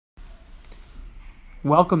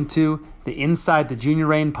Welcome to the Inside the Junior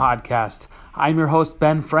Reign podcast. I'm your host,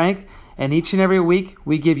 Ben Frank, and each and every week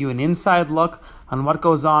we give you an inside look on what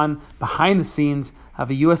goes on behind the scenes of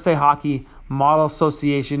a USA Hockey Model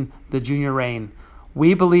Association, the Junior Reign.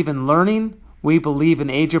 We believe in learning, we believe in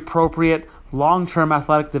age-appropriate, long-term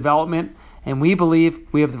athletic development, and we believe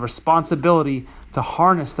we have the responsibility to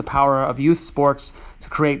harness the power of youth sports to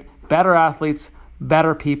create better athletes,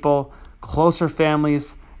 better people, closer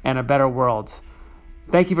families, and a better world.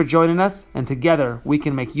 Thank you for joining us, and together we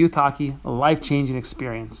can make youth hockey a life-changing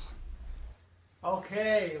experience.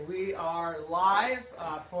 Okay, we are live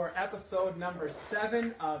for episode number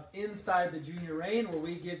 7 of Inside the Junior Reign, where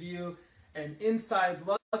we give you an inside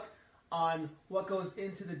look on what goes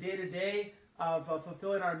into the day-to-day of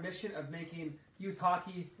fulfilling our mission of making youth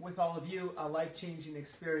hockey with all of you a life-changing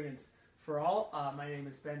experience for all. My name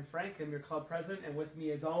is Ben Frank. I'm your club president, and with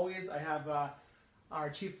me as always I have our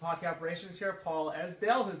Chief of Hockey Operations here, Paul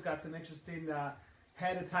Esdale, who's got some interesting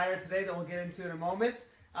head attire today that we'll get into in a moment.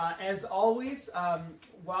 As always,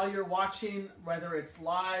 while you're watching, whether it's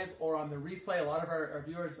live or on the replay, a lot of our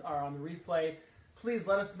viewers are on the replay, please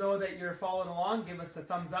let us know that you're following along. Give us a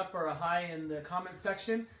thumbs up or a hi in the comments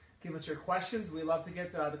section. Give us your questions. We love to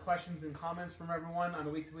get the questions and comments from everyone on a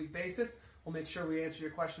week-to-week basis. We'll make sure we answer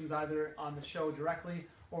your questions either on the show directly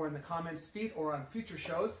or in the comments feed or on future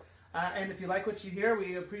shows. And if you like what you hear,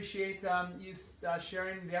 we appreciate you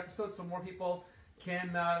sharing the episode so more people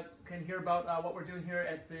can hear about what we're doing here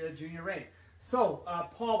at the Junior Reign. So,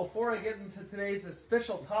 Paul, before I get into today's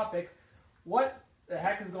special topic, what the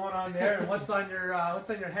heck is going on there, and what's on your head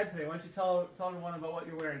today? Why don't you tell everyone about what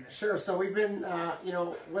you're wearing there? Sure. So we've been,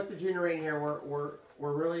 with the Junior Reign here, we're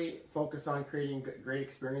really focused on creating great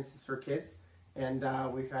experiences for kids, and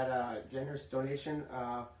we've had a generous donation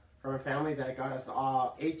from a family that got us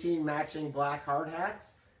 18 matching black hard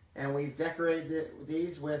hats, and we've decorated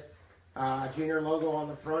these with Junior logo on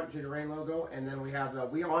the front, Junior Reign logo, and then we have the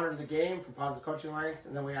We Honor the Game from Positive Coaching Alliance,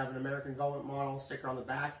 and then we have an American Development Model sticker on the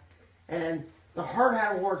back, and the hard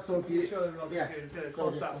hat award. So if you show them real quick, it's got a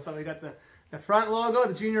close up. So we got the front logo,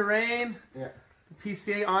 the Junior Reign, the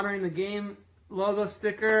PCA Honoring the Game logo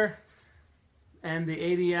sticker, and the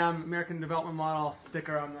ADM American Development Model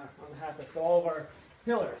sticker on the hat. So all of our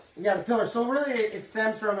pillars. Yeah, the pillars. So really it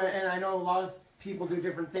stems from, and I know a lot of people do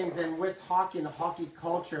different things, and with hockey and the hockey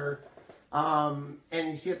culture, and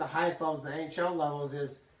you see at the highest levels, the NHL levels,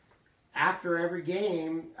 is after every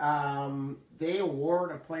game, they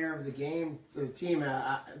award a player of the game to the team.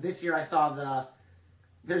 This year I saw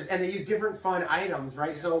and they use different fun items,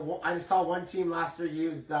 right? So I saw one team last year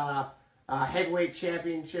used a heavyweight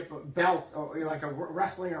championship belt, or like a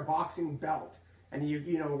wrestling or boxing belt, and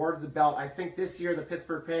you awarded the belt. I think this year the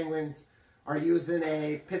Pittsburgh Penguins are using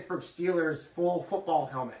a Pittsburgh Steelers full football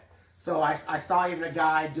helmet. So I saw even a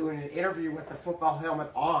guy doing an interview with the football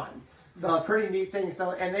helmet on. So a pretty neat thing.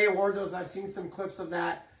 So, and they award those, and I've seen some clips of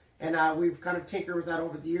that, and we've kind of tinkered with that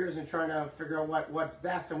over the years and trying to figure out what's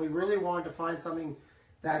best. And we really wanted to find something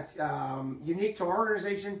that's unique to our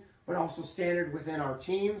organization, but also standard within our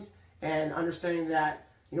teams, and understanding that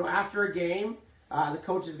after a game, the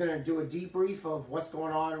coach is going to do a debrief of what's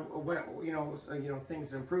going on, things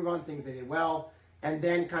to improve on, things they did well, and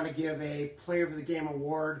then kind of give a Player of the Game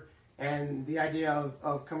award. And the idea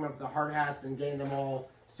of coming up with the hard hats and getting them all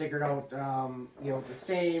stickered out, the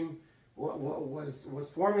same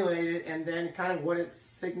was formulated, and then kind of what it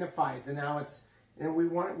signifies. And now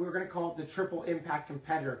we're going to call it the Triple Impact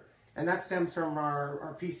Competitor, and that stems from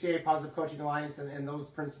our PCA Positive Coaching Alliance and those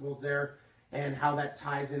principles there, and how that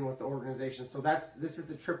ties in with the organization. So this is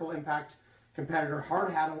the Triple Impact Competitor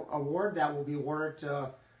Hard Hat Award that will be awarded to,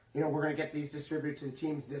 we're going to get these distributed to the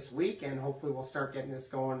teams this week, and hopefully we'll start getting this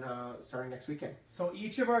going starting next weekend. So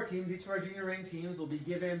each of our Junior Reign teams will be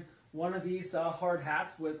given one of these hard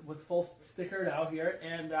hats with full stickered out here,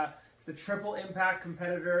 and it's the Triple Impact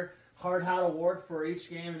Competitor Hard Hat Award for each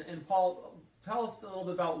game. And Paul, tell us a little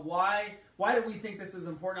bit about why do we think this is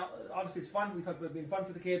important? Obviously, it's fun. We talked about being fun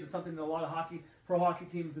for the kids. It's something that a lot of pro hockey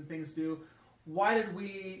teams and things do. Why did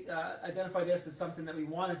we identify this as something that we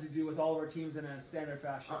wanted to do with all of our teams in a standard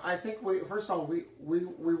fashion? I think first of all, we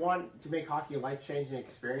want to make hockey a life-changing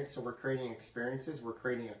experience. So we're creating experiences. We're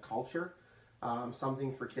creating a culture,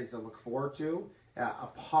 something for kids to look forward to, a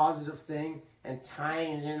positive thing, and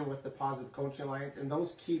tying it in with the Positive Coaching Alliance and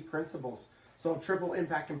those key principles. So Triple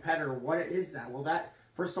Impact Competitor, what is that? Well,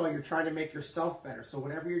 first of all, you're trying to make yourself better. So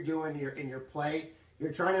whatever you're doing in your play,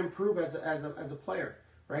 you're trying to improve as a player,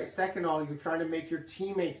 right? Second of all, you're trying to make your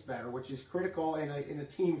teammates better, which is critical in a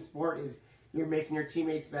team sport. Is you're making your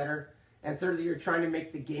teammates better. And thirdly, you're trying to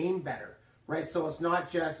make the game better, right? So it's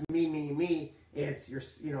not just me. It's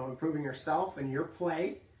improving yourself and your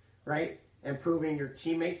play, right? Improving your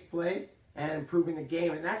teammates' play and improving the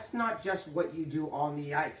game. And that's not just what you do on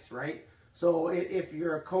the ice, right? So if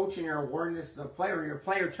you're a coach and you're awarding this to the player, or you're a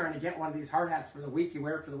player trying to get one of these hard hats for the week, you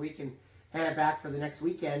wear it for the week and hand it back for the next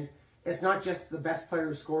weekend. It's not just the best player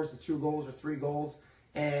who scores the 2 goals or 3 goals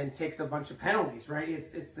and takes a bunch of penalties, right?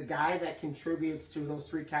 It's the guy that contributes to those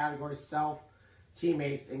 3 categories: self,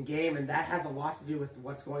 teammates, and game. And that has a lot to do with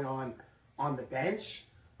what's going on the bench,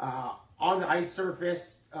 on the ice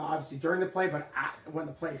surface, obviously during the play, but when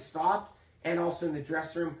the play stopped, and also in the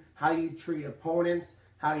dressing room, how you treat opponents,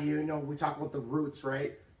 how we talk about the roots,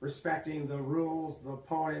 right? Respecting the rules, the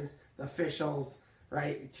opponents, the officials,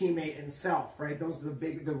 right? Teammate and self, right? Those are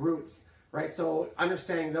the roots, right? So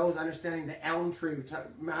understanding the elm tree,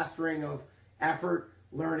 mastering of effort,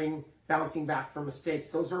 learning, bouncing back from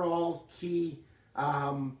mistakes. Those are all key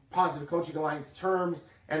Positive Coaching Alliance terms.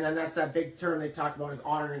 And then that's that big term they talk about is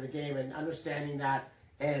honoring the game, and understanding that,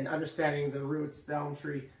 and understanding the roots, the elm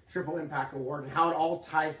tree, triple impact award, and how it all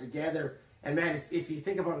ties together. And man, if you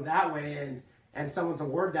think about it that way, and someone's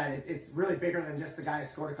award that, it's really bigger than just the guy who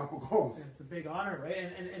scored a couple goals. It's a big honor, right?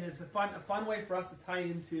 And it's a fun way for us to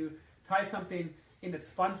tie something in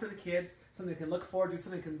that's fun for the kids, something they can look forward to,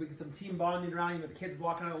 something we can some team bonding around. The kids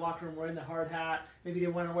walking out of the locker room wearing the hard hat. Maybe they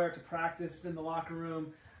want to wear it to practice in the locker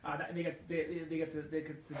room. They get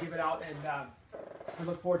to give it out, and I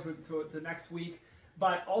look forward to next week.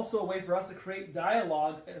 But also a way for us to create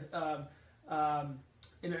dialogue in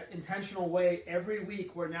an intentional way every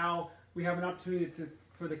week, where now we have an opportunity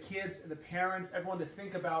for the kids and the parents, everyone, to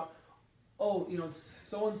think about,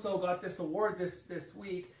 so and so got this award this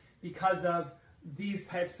week because of these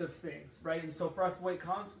types of things, right? And so for us,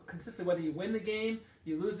 consistently, whether you win the game,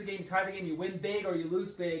 you lose the game, you tie the game, you win big or you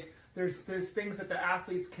lose big, there's things that the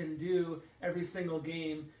athletes can do every single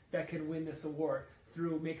game that can win this award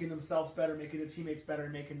through making themselves better, making their teammates better,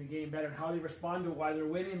 and making the game better, and how they respond to it, why they're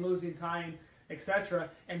winning, losing, tying, etc.,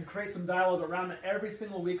 and create some dialogue around it every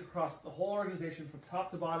single week across the whole organization, from top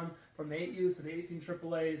to bottom, from the 8Us to the 18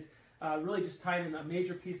 AAAs, really just tying in a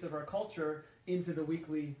major piece of our culture into the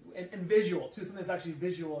weekly, and visual too, something that's actually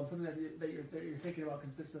visual and something that you're thinking about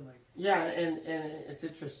consistently. Yeah, and it's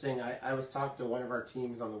interesting. I was talking to one of our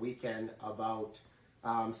teams on the weekend about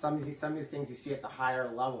some of the things you see at the higher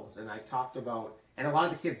levels, and I talked about, and a lot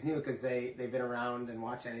of the kids knew because they've been around and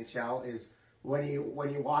watched NHL, is when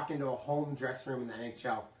you walk into a home dressing room in the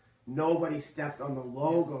NHL, nobody steps on the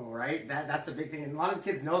logo, right? That's a big thing, and a lot of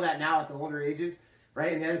the kids know that now at the older ages.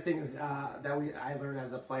 Right, and the other thing is that I learned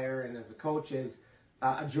as a player and as a coach is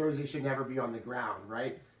a jersey should never be on the ground,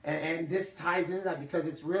 right? And this ties into that, because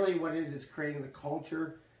it's really what it is creating the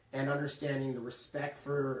culture and understanding the respect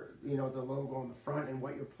for the logo on the front and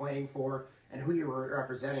what you're playing for and who you're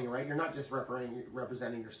representing, right? You're not just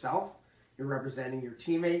representing yourself, you're representing your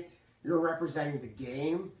teammates, you're representing the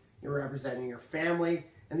game, you're representing your family.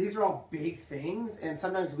 And these are all big things, and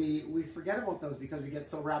sometimes we forget about those because we get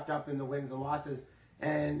so wrapped up in the wins and losses.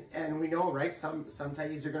 And we know, right, some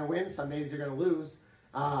days you're going to win, some days you're going to lose.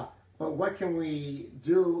 But what can we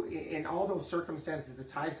do in all those circumstances to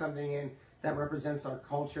tie something in that represents our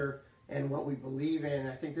culture and what we believe in?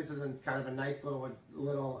 I think this is kind of a nice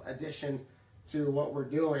little addition to what we're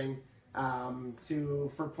doing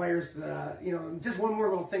for players, just one more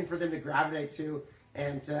little thing for them to gravitate to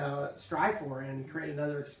and strive for, and create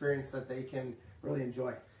another experience that they can really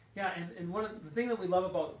enjoy. Yeah, and one of the thing that we love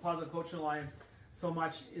about Positive Coaching Alliance so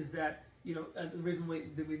much is that, the reason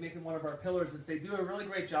we make it one of our pillars is they do a really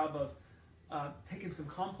great job of taking some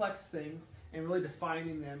complex things and really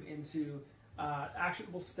defining them into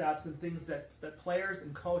actionable steps and things that players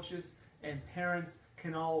and coaches and parents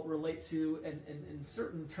can all relate to, and in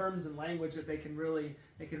certain terms and language that they can really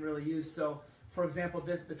use. So, for example,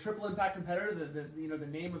 the triple impact competitor,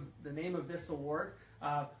 the name of this award,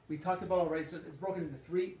 we talked about already. So it's broken into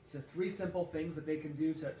three simple things that they can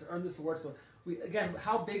do to earn this award. So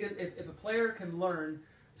how big if a player can learn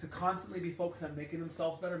to constantly be focused on making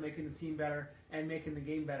themselves better, making the team better, and making the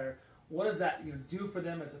game better, what does that do for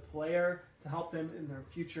them as a player to help them in their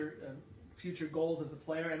future goals as a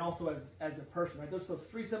player and also as a person? Right? There's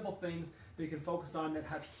those three simple things that you can focus on that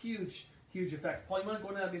have huge effects. Paul, you want to go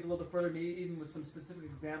into that maybe a little bit further, maybe even with some specific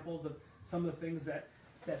examples of some of the things that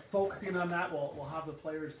focusing on that will have the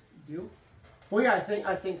players do? Well, yeah,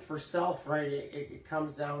 I think for self, right, it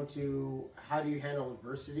comes down to how do you handle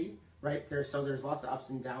adversity, right? There's lots of ups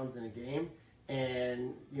and downs in a game,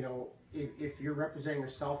 and if you're representing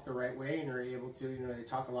yourself the right way and you're able to, they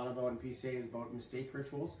talk a lot about in PCA about mistake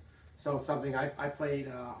rituals. So something I played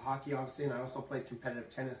hockey obviously, and I also played competitive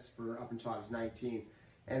tennis for up until I was 19.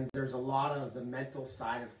 And there's a lot of the mental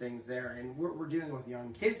side of things there. And we're dealing with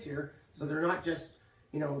young kids here, so they're not just,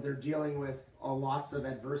 they're dealing with lots of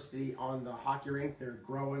adversity on the hockey rink. They're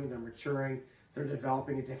growing, they're maturing, they're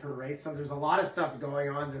developing at different rates. So there's a lot of stuff going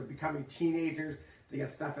on. They're becoming teenagers. They got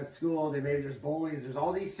stuff at school. Maybe there's bullies. There's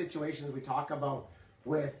all these situations we talk about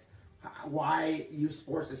with why youth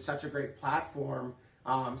sports is such a great platform.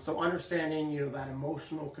 So understanding, that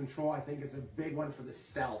emotional control, I think, is a big one for the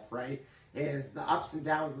self, right? Is the ups and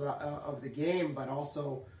downs of the game, but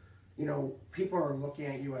also, people are looking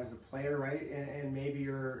at you as a player, right? And maybe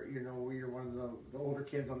you're one of the older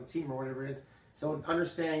kids on the team or whatever it is. So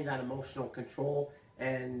understanding that emotional control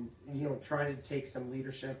and, trying to take some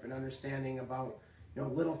leadership and understanding about,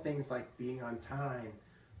 little things like being on time,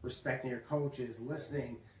 respecting your coaches,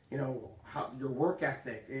 listening, how your work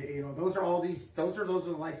ethic, those are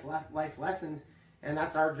life lessons. And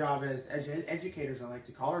that's our job as educators, I like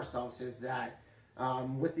to call ourselves, is that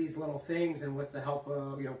with these little things and with the help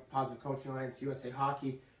of, Positive Coaching Alliance, USA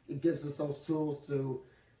Hockey, it gives us those tools to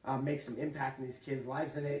make some impact in these kids'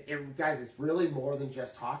 lives. And guys, it's really more than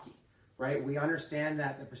just hockey, right? We understand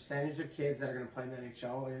that the percentage of kids that are going to play in the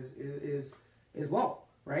NHL is low,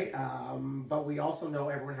 right? But we also know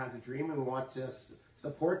everyone has a dream, and we want to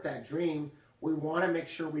support that dream. We want to make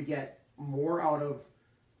sure we get more out of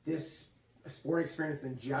this sport experience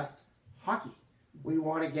than just hockey. We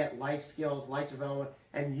want to get life skills, life development,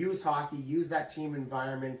 and use hockey, use that team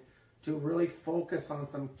environment to really focus on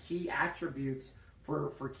some key attributes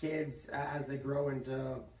for kids as they grow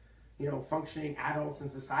into, functioning adults in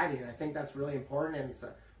society. And I think that's really important. And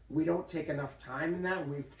we don't take enough time in that.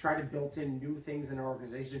 We've tried to build in new things in our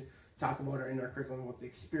organization, talk about it in our curriculum with the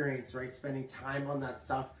experience, right? Spending time on that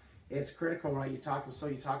stuff. It's critical, right? You talk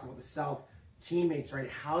about the self, teammates, right?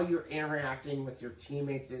 How you're interacting with your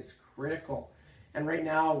teammates is critical. And right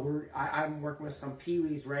now I'm working with some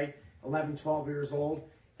peewees, right? 11, 12 years old,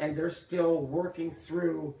 and they're still working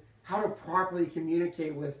through how to properly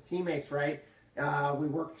communicate with teammates, right? We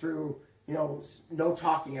work through, no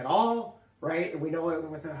talking at all, right? And we know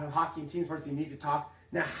with hockey and team sports, you need to talk.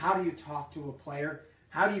 Now, how do you talk to a player?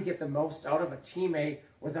 How do you get the most out of a teammate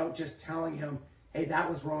without just telling him, hey, that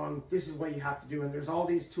was wrong, this is what you have to do? And there's all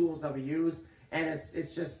these tools that we use. And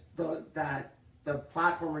it's just the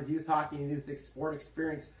platform of youth hockey and youth sport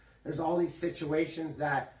experience. There's all these situations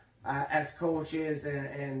that as coaches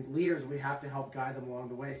and leaders, we have to help guide them along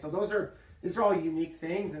the way. So these are all unique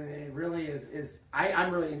things, and it really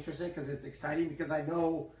I'm really interested because it's exciting, because I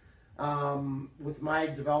know with my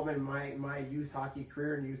development in my youth hockey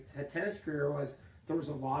career and youth tennis career there was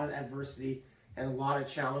a lot of adversity and a lot of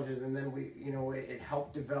challenges, and then it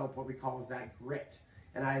helped develop what we call that grit.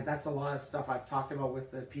 And that's a lot of stuff I've talked about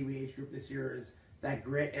with the Pee Wee age group this year, is that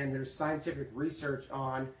grit. And there's scientific research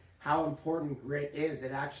on how important grit is.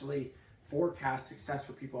 It actually forecasts success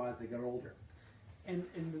for people as they get older. And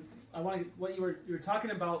I want what you were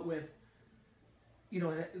talking about with,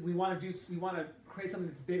 we want to create something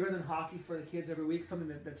that's bigger than hockey for the kids every week,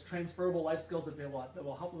 something that's transferable life skills that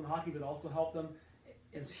will help them in hockey, but also help them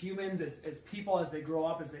as humans, as people, as they grow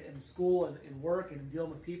up, as they in school and in work and in dealing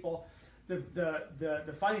with people.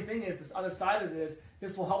 The funny thing is, this other side of it is,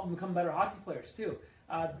 this will help them become better hockey players too.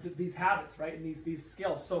 These habits, right, and these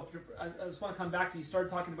skills. So I just want to come back to, you started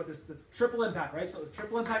talking about this triple impact, right? So the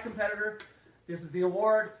triple impact competitor, this is the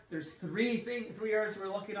award. There's three areas we're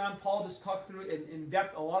looking on. Paul just talked through in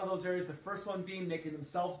depth a lot of those areas. The first one being making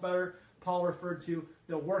themselves better. Paul referred to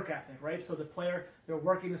the work ethic, right? So the player, they're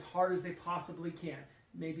working as hard as they possibly can.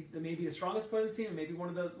 Maybe they may be the strongest player on the team, and maybe one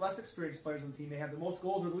of the less experienced players on the team. They have the most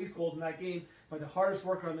goals or the least goals in that game, but the hardest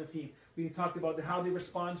worker on the team. We talked about how they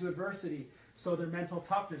respond to adversity, so their mental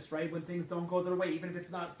toughness, right? When things don't go their way, even if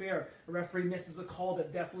it's not fair, a referee misses a call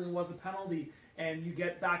that definitely was a penalty, and you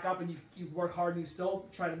get back up and you work hard and you still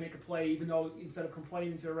try to make a play, even though instead of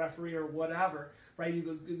complaining to a referee or whatever, right?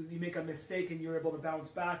 You make a mistake and you're able to bounce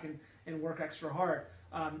back and work extra hard.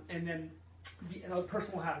 And then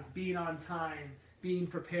personal habits, being on time, being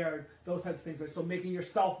prepared, those types of things, right? So making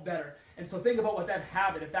yourself better. And so think about what that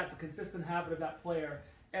habit, if that's a consistent habit of that player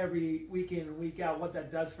every week in and week out, what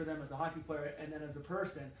that does for them as a hockey player and then as a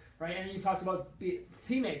person, right? And then you talked about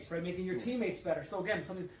teammates, right? Making your teammates better. So again,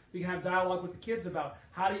 something we can have dialogue with the kids about.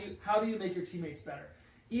 How do you make your teammates better?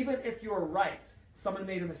 Even if you're right, someone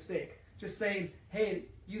made a mistake, just saying, hey,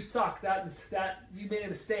 you suck, that you made a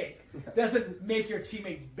mistake, doesn't make your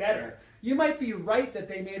teammates better. You might be right that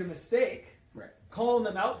they made a mistake. Right. Calling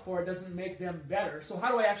them out for it doesn't make them better. So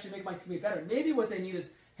how do I actually make my teammate better? Maybe what they need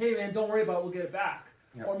is, hey man, don't worry about it, we'll get it back.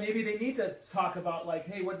 Yeah. Or maybe they need to talk about like,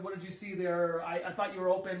 hey, what did you see there? I thought you were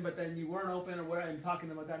open, but then you weren't open, or whatever, and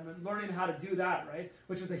talking about that and learning how to do that, right?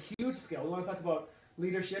 Which is a huge skill. We want to talk about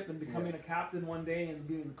leadership and becoming a captain one day and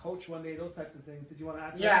being a coach one day, those types of things. Did you want to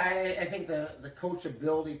add to that? I think the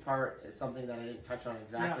coachability part is something that I didn't touch on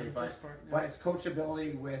exactly, the first part, but it's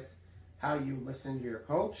coachability with how you listen to your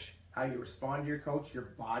coach, how you respond to your coach, your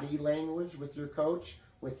body language with your coach,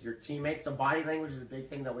 with your teammates. So body language is a big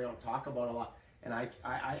thing that we don't talk about a lot. And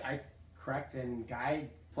I correct and guide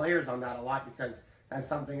players on that a lot, because that's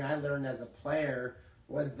something I learned as a player,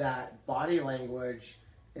 was that body language,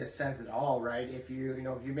 it says it all, right? If you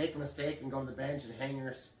make a mistake and go to the bench and hang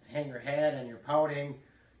your head and you're pouting,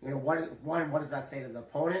 what does that say to the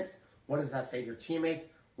opponents? What does that say to your teammates?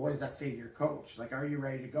 What does that say to your coach? Like, are you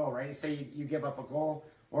ready to go, right? You say you give up a goal,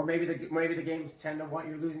 or maybe the game's 10-1,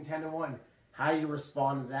 you're losing 10-1. How do you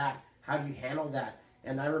respond to that? How do you handle that?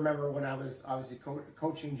 And I remember when I was obviously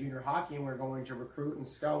coaching junior hockey and we were going to recruit and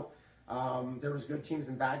scout, there was good teams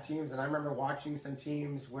and bad teams. And I remember watching some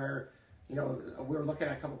teams where, we were looking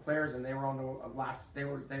at a couple players and they were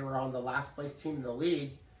on the last place team in the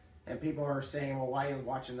league, and people are saying, well, why are you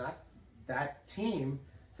watching that team?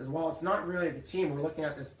 Says, well, it's not really the team. We're looking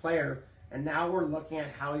at this player, and now we're looking at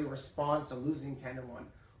how he responds to losing 10-1.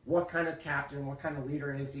 What kind of captain, what kind of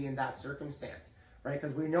leader is he in that circumstance? Right,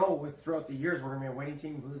 because we know throughout the years we're going to be winning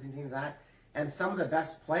teams, losing teams, and some of the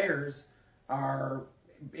best players are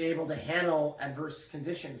able to handle adverse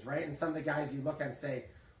conditions, right? And some of the guys you look at and say,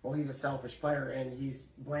 well, he's a selfish player and he's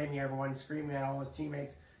blaming everyone, screaming at all his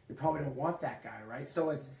teammates. You probably don't want that guy, right?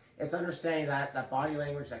 So it's understanding that body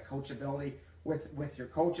language, that coachability with your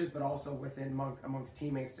coaches, but also amongst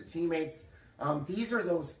teammates to teammates. These are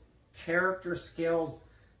those character skills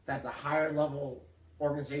that the higher level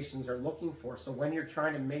organizations are looking for. So when you're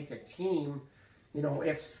trying to make a team,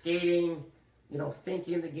 if skating,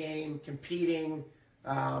 thinking the game, competing,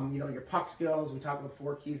 your puck skills, we talk about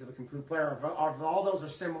 4 keys of a complete player, if all those are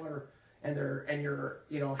similar and you're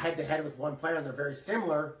head to head with one player and they're very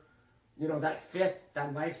similar, that fifth,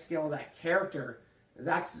 that life skill, that character,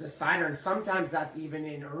 that's the decider. And sometimes that's even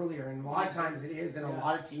in earlier, and a lot of times it is in a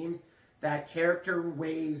lot of teams. That character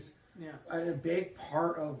weighs a big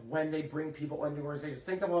part of when they bring people into organizations.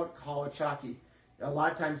 Think about college hockey. A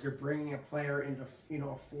lot of times you're bringing a player into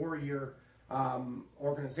a 4-year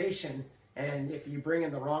organization, and if you bring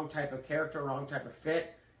in the wrong type of character, wrong type of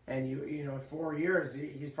fit, and in 4 years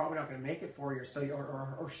he's probably not going to make it 4 years. So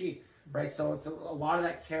or she, right? So it's a lot of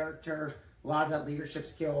that character, a lot of that leadership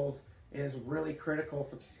skills is really critical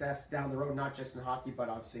for success down the road, not just in hockey, but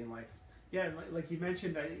obviously in life. Yeah, and like you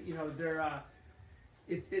mentioned, they're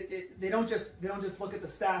they don't just look at the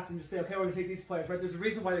stats and just say, okay, we're gonna take these players, right? There's a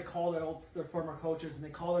reason why they call their former coaches, and they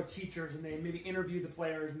call their teachers, and they maybe interview the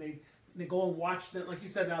players, and they go and watch them. Like you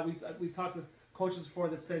said, now we've talked with coaches before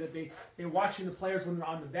that say that they're watching the players when they're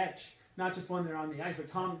on the bench, not just when they're on the ice.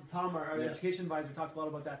 Like Tom, our education advisor, talks a lot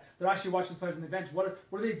about that. They're actually watching the players on the bench. What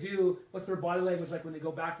do they do? What's their body language like when they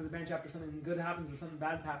go back to the bench after something good happens or something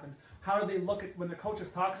bad happens? How do they look at when the coach is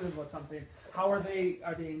talking to them about something? How are they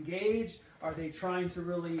engaged? Are they trying to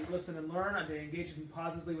really listen and learn? Are they engaging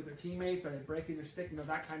positively with their teammates? Are they breaking their stick?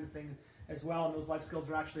 That kind of thing as well. And those life skills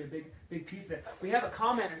are actually a big piece of it. We have a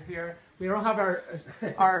commenter here. We don't have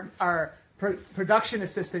our production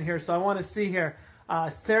assistant here, so I want to see here.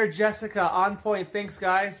 Sarah Jessica, on point. Thanks,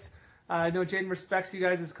 guys. I know Jaden respects you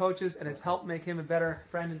guys as coaches, and it's helped make him a better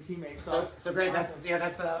friend and teammate. So great. Awesome.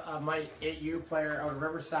 That's my 8U player out of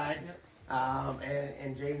Riverside. Yep.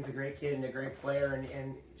 And Jaden's a great kid and a great player,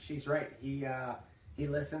 and she's right. He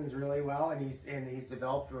listens really well, and he's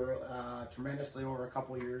developed tremendously over a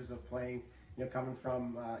couple of years of playing. Coming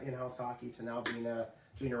from in-house hockey to now being a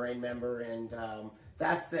junior Reign member, and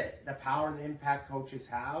that's the power and the impact coaches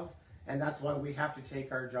have. And that's why we have to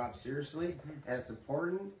take our job seriously, and it's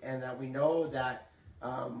important, and that we know that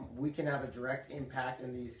we can have a direct impact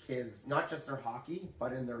in these kids, not just their hockey,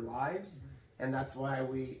 but in their lives. And that's why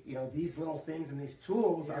these little things and these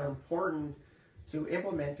tools are important to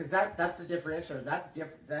implement, because that's the differentiator.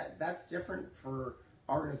 That's different for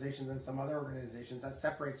organizations than some other organizations. That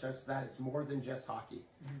separates us, that it's more than just hockey.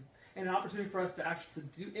 Mm-hmm. And an opportunity for us to actually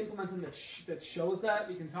implement something that shows that.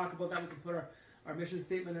 We can talk about that. We can put our mission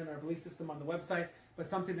statement and our belief system on the website, but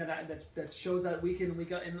something that shows that week in and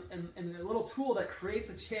week out, and a little tool that creates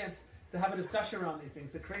a chance to have a discussion around these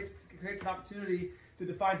things, that creates an opportunity to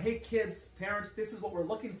define, hey kids, parents, this is what we're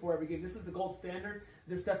looking for every game. This is the gold standard,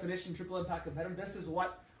 this definition, triple impact competitor. This is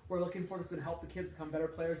what we're looking for. That's going to help the kids become better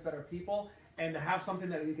players, better people, and to have something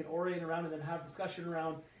that we can orient around and then have discussion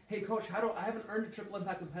around, hey coach, I haven't earned a triple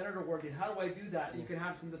impact competitor award yet. How do I do that? And you can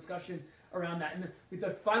have some discussion around that. And the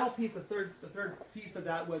final piece, the third piece of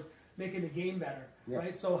that was making the game better,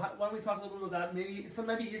 right? So why don't we talk a little bit about that? Maybe it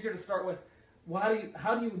might be easier to start with. Well,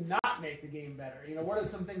 how do you not make the game better? You know, what are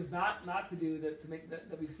some things not to do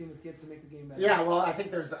that we've seen with kids to make the game better? Yeah, well, I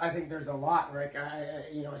think there's a lot, Rick.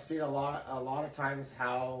 I see it a lot of times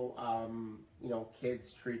how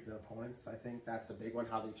kids treat the opponents. I think that's a big one.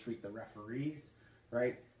 How they treat the referees,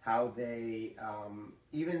 right? How they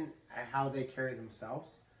even how they carry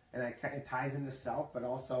themselves, and it ties into self, but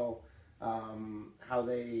also how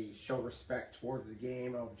they show respect towards the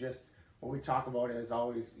game of just. What we talk about is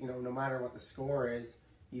always, no matter what the score is,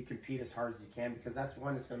 you compete as hard as you can, because that's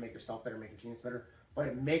one that's going to make yourself better, make your teams better, but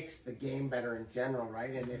it makes the game better in general,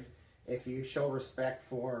 right? And if you show respect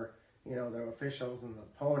for, the officials and the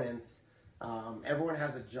opponents, everyone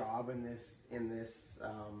has a job in this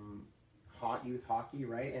hot youth hockey,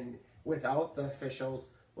 right? And without the officials,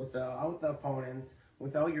 without the opponents,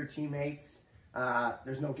 without your teammates,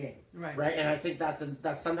 there's no game, right? And I think that's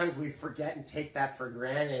sometimes we forget and take that for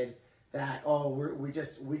granted. That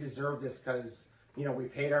we deserve this because we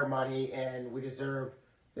paid our money and we deserve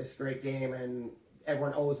this great game and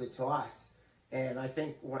everyone owes it to us. And I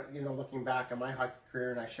think looking back on my hockey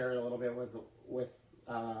career, and I shared a little bit with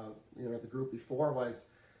the group before, was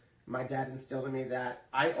my dad instilled in me that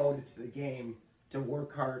I owed it to the game to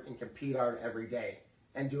work hard and compete hard every day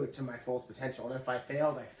and do it to my fullest potential. And if I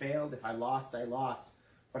failed, I failed. If I lost, I lost.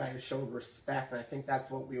 But I showed respect, and I think that's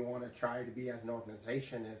what we want to try to be as an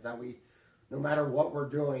organization, is that we, no matter what we're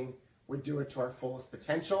doing, we do it to our fullest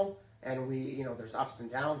potential, and we, there's ups and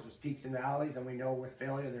downs, there's peaks and valleys, and we know with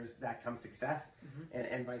failure that comes success,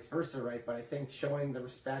 and vice versa, right? But I think showing the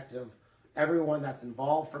respect of everyone that's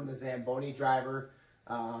involved, from the Zamboni driver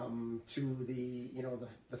to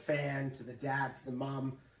the fan, to the dad, to the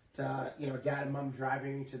mom, to dad and mom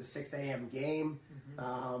driving to the 6 a.m. game,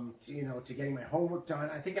 to getting my homework done.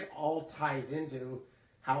 I think it all ties into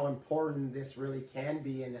how important this really can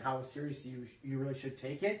be and how serious you really should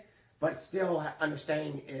take it. But still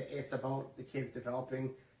understanding it's about the kids developing,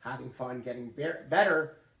 having fun, getting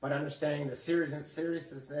better, but understanding the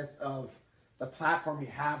seriousness of the platform you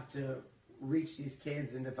have to reach these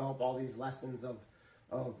kids and develop all these lessons of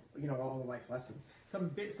all the life lessons. Some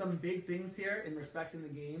big things here in respecting the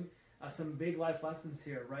game. Some big life lessons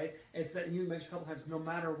here, right? It's that you mentioned a couple times. No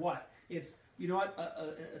matter what, it's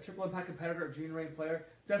a triple impact competitor or junior rank player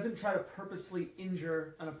doesn't try to purposely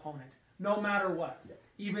injure an opponent. No matter what,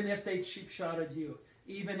 even if they cheap shotted you,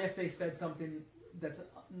 even if they said something that's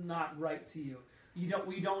not right to you,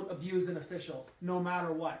 we don't abuse an official. No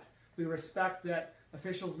matter what, we respect that.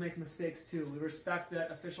 Officials make mistakes too. We respect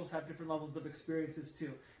that officials have different levels of experiences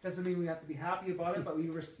too. Doesn't mean we have to be happy about it, but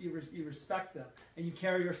you respect them. And you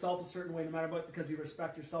carry yourself a certain way no matter what, because you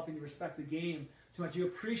respect yourself and you respect the game too much. You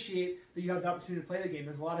appreciate that you have the opportunity to play the game.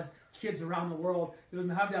 There's a lot of kids around the world who don't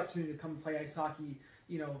have the opportunity to come and play ice hockey,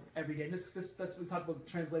 every day. And that's what we talk about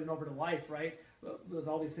translating over to life, right? With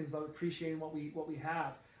all these things about appreciating what we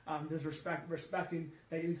have. There's respecting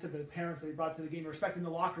that you said the parents that you brought to the game, respecting the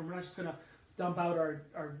locker room. We're not just going to dump out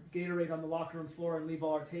our Gatorade on the locker room floor and leave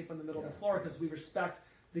all our tape on the middle of the floor, because we respect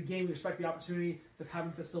the game, we respect the opportunity of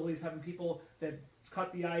having facilities, having people that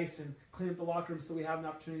cut the ice and clean up the locker room, so we have an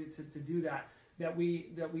opportunity to do that. That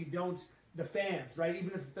we don't, the fans, right?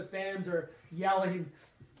 Even if the fans are yelling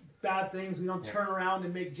bad things, we don't turn around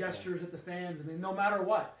and make gestures at the fans. I mean, no matter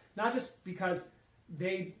what, not just because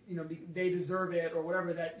they deserve it or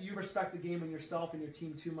whatever, that you respect the game and yourself and your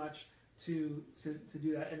team too much to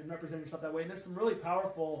do that and represent yourself that way. And there's some really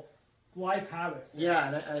powerful life habits. Yeah,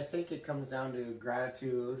 and I think it comes down to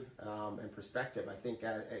gratitude and perspective. I think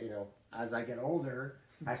as I get older,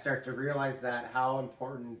 I start to realize that how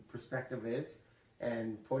important perspective is,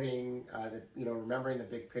 and putting remembering the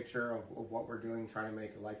big picture of what we're doing, trying to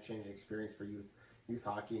make a life-changing experience for youth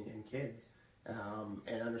hockey and kids,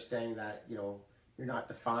 and understanding that you're not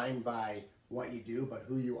defined by what you do, but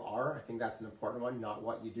who you are. I think that's an important one. Not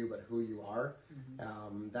what you do, but who you are.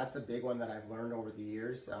 That's a big one that I've learned over the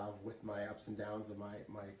years with my ups and downs of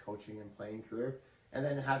my coaching and playing career. And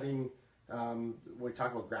then having, we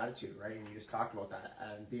talk about gratitude, right? And you just talked about that,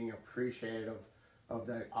 and being appreciative of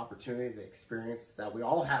the opportunity, the experience that we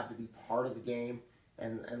all have to be part of the game.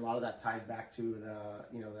 And a lot of that tied back to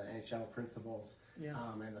the the NHL principles,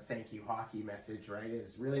 and the thank you hockey message, right?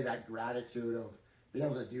 Is really that gratitude of being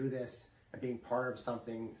able to do this and being part of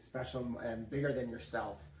something special and bigger than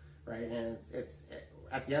yourself, right? And it's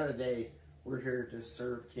at the end of the day, we're here to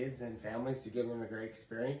serve kids and families, to give them a great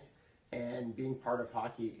experience. And being part of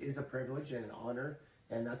hockey is a privilege and an honor.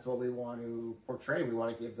 And that's what we want to portray. We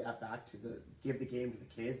want to give that back to give the game to the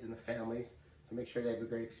kids and the families to make sure they have a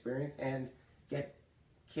great experience and get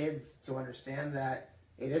kids to understand that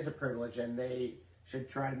it is a privilege and they should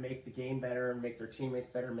try to make the game better and make their teammates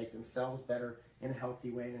better, make themselves better in a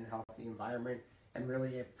healthy way and in a healthy environment, and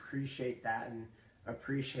really appreciate that and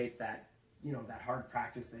appreciate that, that hard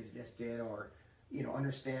practice they just did, or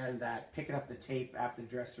understand that picking up the tape after the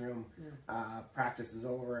dressing room practice is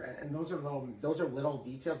over, and those are little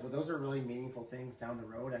details, but those are really meaningful things down the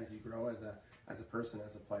road as you grow as a person,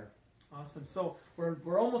 as a player. Awesome. So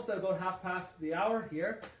we're almost at about half past the hour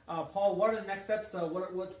here. Paul, what are the next steps?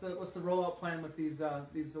 What's the rollout plan with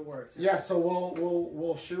these awards? Yeah, so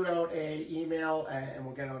we'll shoot out a email and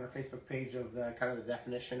we'll get it on our Facebook page of the kind of the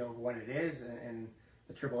definition of what it is and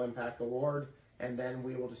the Triple Impact Award. And then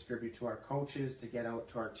we will distribute to our coaches to get out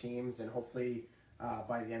to our teams, and hopefully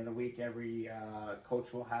by the end of the week, every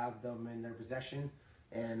coach will have them in their possession,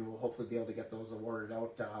 and we'll hopefully be able to get those awarded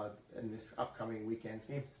out in this upcoming weekend's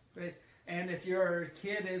games. Great. And if your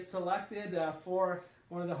kid is selected for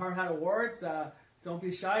one of the Hard Hat Awards, don't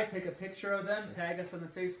be shy. Take a picture of them. Tag us on the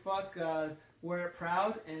Facebook. Wear it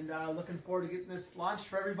proud. And looking forward to getting this launched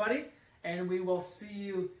for everybody. And we will see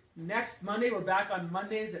you next Monday. We're back on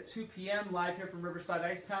Mondays at 2 p.m. live here from Riverside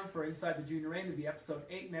Icetown for Inside the Junior Reign. It'll be episode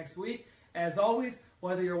 8 next week. As always,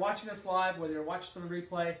 whether you're watching us live, whether you're watching us on the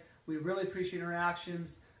replay, we really appreciate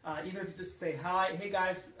interactions. Even if you just say hi, hey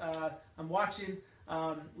guys, I'm watching.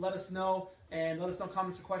 Let us know, and let us know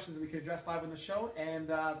comments or questions that we can address live on the show.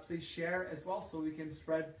 And please share as well so we can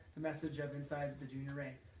spread the message of Inside the Junior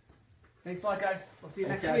Reign. Thanks a lot, guys. We'll see you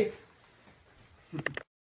next week.